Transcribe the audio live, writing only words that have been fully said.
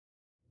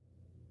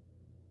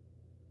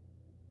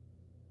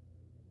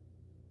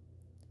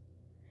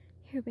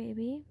Here,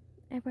 baby.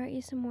 I brought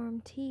you some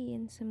warm tea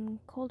and some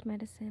cold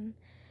medicine.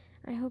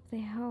 I hope they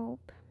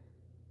help.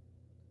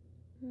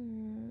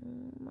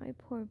 My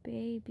poor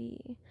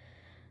baby.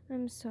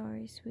 I'm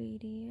sorry,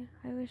 sweetie.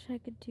 I wish I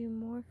could do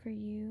more for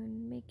you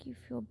and make you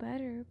feel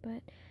better,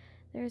 but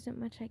there isn't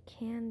much I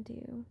can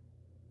do.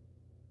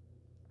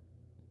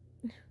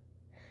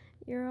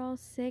 You're all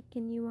sick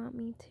and you want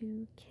me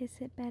to kiss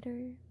it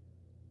better?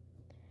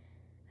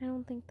 I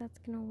don't think that's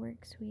gonna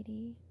work,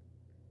 sweetie.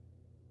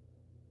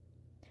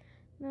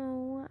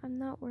 No, I'm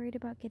not worried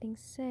about getting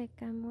sick.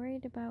 I'm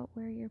worried about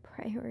where your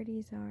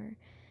priorities are.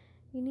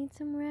 You need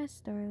some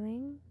rest,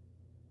 darling.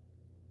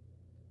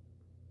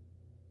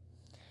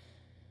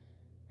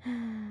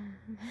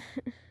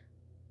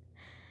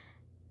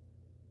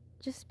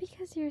 Just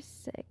because you're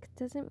sick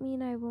doesn't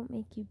mean I won't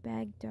make you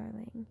beg,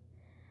 darling.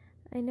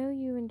 I know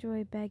you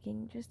enjoy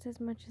begging just as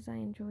much as I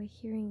enjoy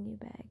hearing you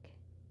beg.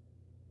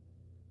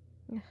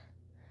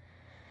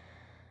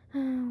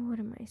 What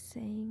am I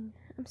saying?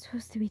 I'm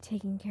supposed to be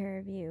taking care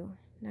of you.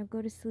 Now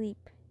go to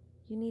sleep.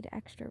 You need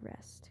extra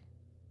rest.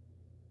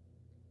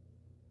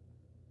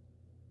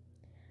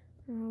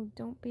 Oh,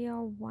 don't be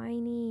all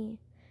whiny.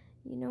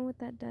 You know what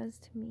that does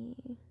to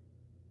me.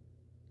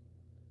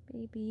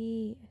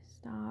 Baby,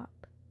 stop.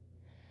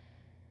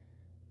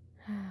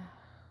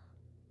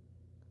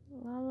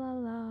 La la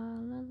la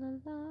la la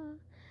la.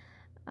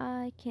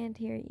 I can't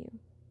hear you.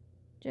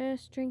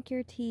 Just drink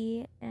your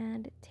tea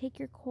and take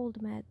your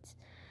cold meds.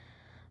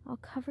 I'll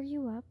cover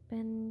you up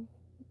and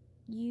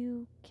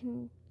you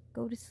can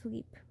go to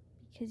sleep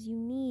because you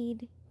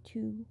need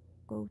to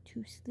go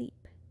to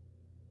sleep.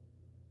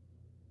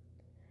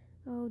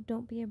 Oh,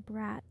 don't be a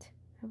brat.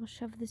 I will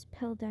shove this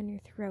pill down your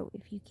throat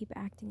if you keep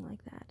acting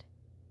like that.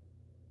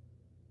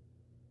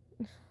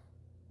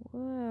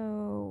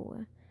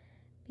 Whoa.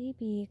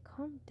 Baby,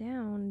 calm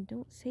down.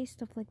 Don't say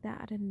stuff like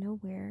that out of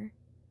nowhere.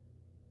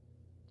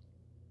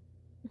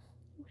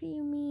 What do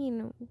you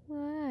mean?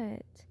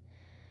 What?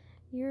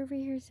 You're over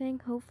here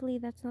saying hopefully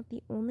that's not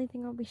the only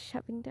thing I'll be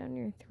shoving down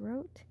your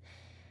throat?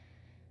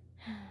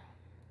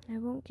 I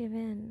won't give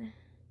in.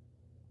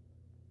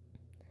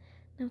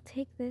 Now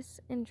take this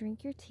and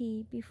drink your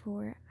tea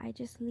before I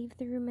just leave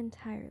the room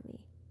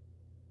entirely.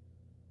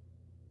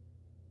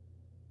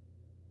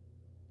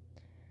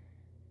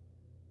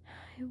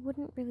 It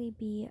wouldn't really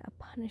be a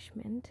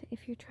punishment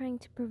if you're trying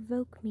to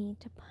provoke me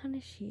to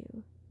punish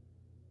you.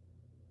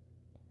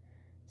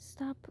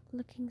 Stop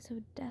looking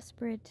so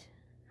desperate.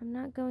 I'm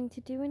not going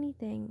to do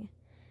anything.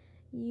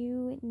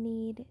 You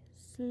need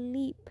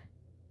sleep.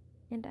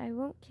 And I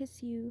won't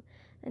kiss you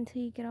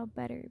until you get all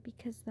better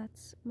because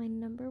that's my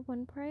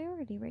 #1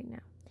 priority right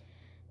now.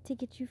 To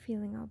get you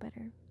feeling all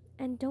better.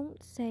 And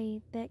don't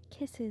say that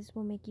kisses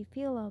will make you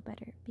feel all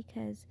better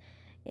because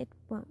it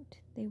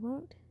won't. They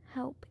won't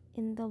help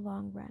in the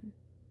long run.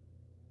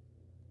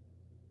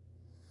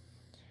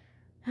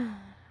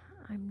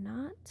 I'm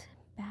not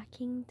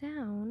backing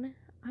down.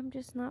 I'm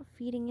just not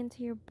feeding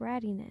into your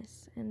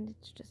brattiness, and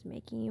it's just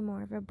making you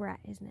more of a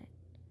brat, isn't it?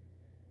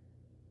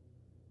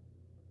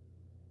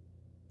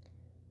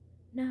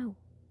 No,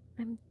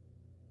 I'm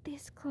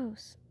this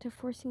close to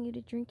forcing you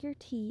to drink your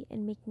tea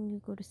and making you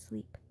go to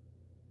sleep.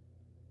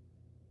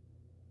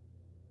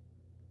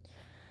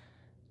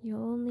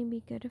 You'll only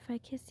be good if I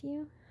kiss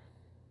you?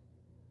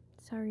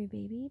 Sorry,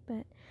 baby,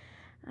 but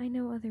I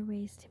know other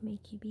ways to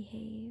make you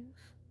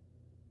behave.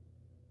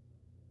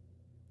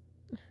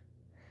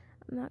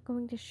 I'm not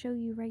going to show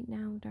you right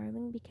now,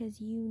 darling,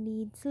 because you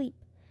need sleep.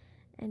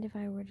 And if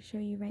I were to show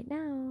you right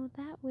now,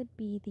 that would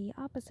be the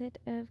opposite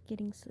of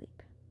getting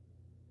sleep.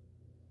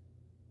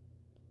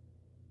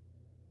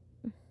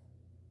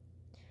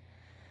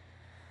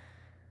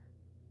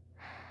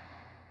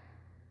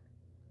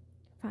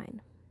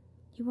 Fine.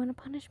 You want a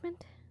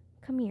punishment?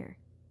 Come here.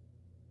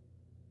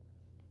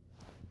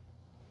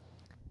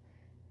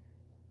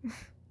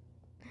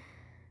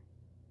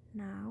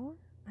 Now,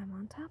 I'm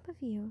on top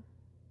of you.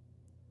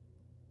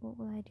 What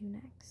will I do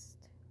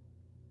next?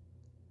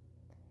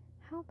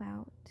 How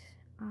about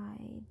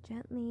I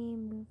gently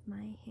move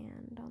my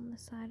hand on the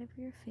side of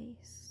your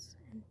face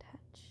and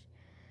touch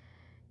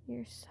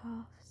your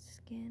soft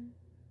skin?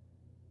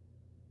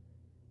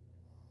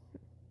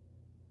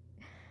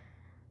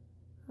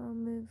 I'll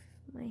move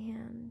my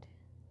hand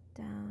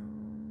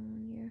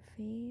down your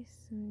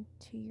face and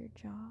to your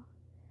jaw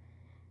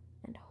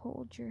and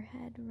hold your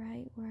head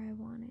right where I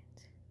want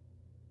it.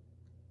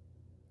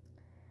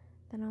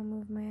 Then I'll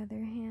move my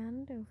other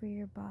hand over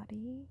your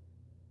body.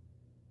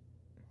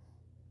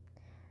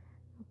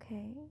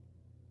 Okay.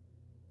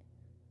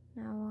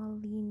 Now I'll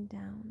lean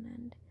down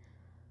and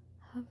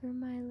hover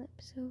my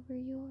lips over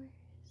yours.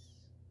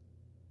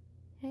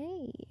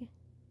 Hey!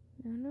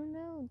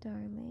 No,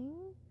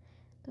 darling.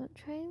 Don't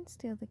try and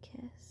steal the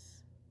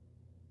kiss.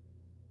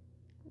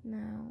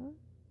 Now,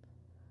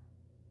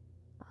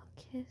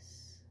 I'll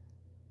kiss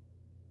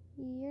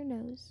your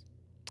nose.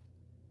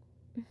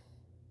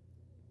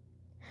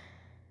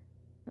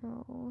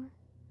 Oh,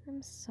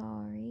 I'm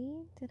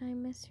sorry. Did I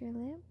miss your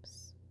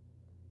lips?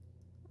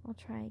 I'll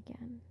try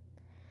again.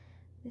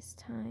 This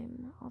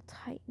time, I'll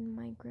tighten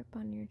my grip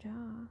on your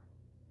jaw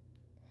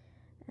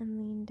and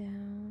lean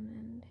down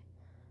and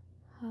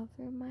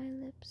hover my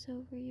lips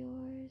over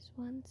yours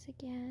once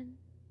again.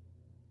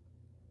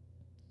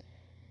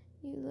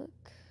 You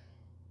look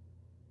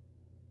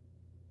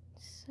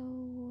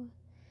so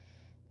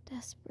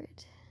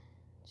desperate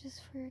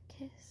just for a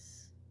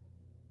kiss.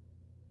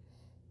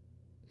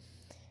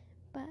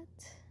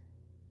 But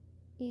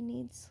you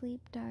need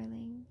sleep,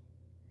 darling,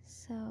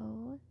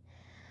 so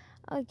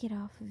I'll get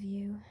off of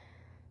you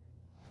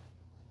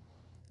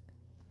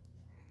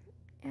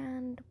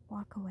and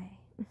walk away.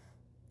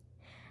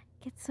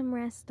 Get some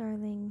rest,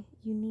 darling.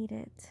 You need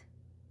it.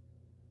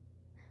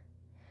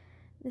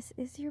 This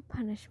is your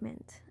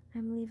punishment.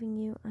 I'm leaving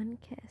you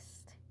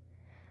unkissed.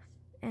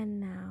 And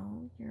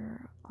now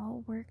you're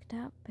all worked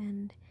up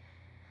and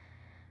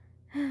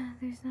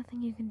there's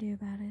nothing you can do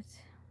about it.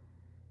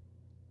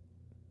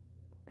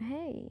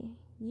 Hey,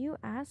 you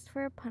asked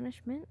for a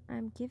punishment.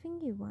 I'm giving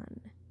you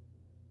one.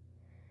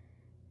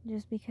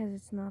 Just because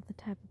it's not the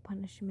type of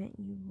punishment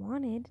you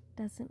wanted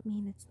doesn't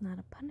mean it's not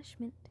a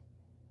punishment.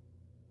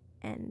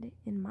 And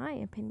in my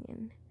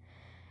opinion,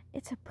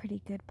 it's a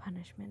pretty good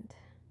punishment.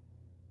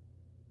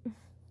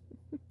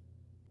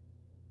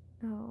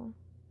 Oh,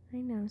 I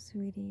know,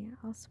 sweetie.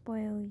 I'll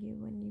spoil you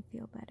when you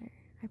feel better.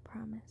 I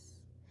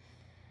promise.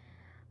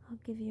 I'll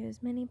give you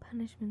as many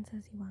punishments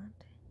as you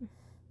want.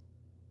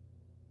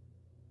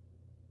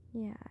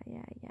 Yeah.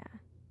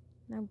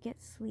 Now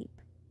get sleep.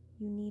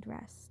 You need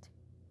rest.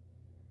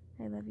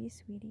 I love you,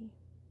 sweetie.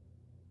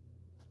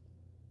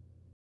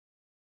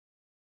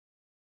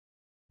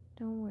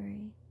 Don't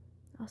worry.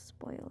 I'll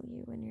spoil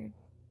you when you're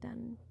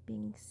done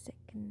being sick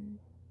and...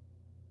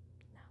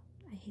 No,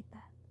 I hate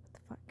that.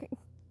 What the fuck?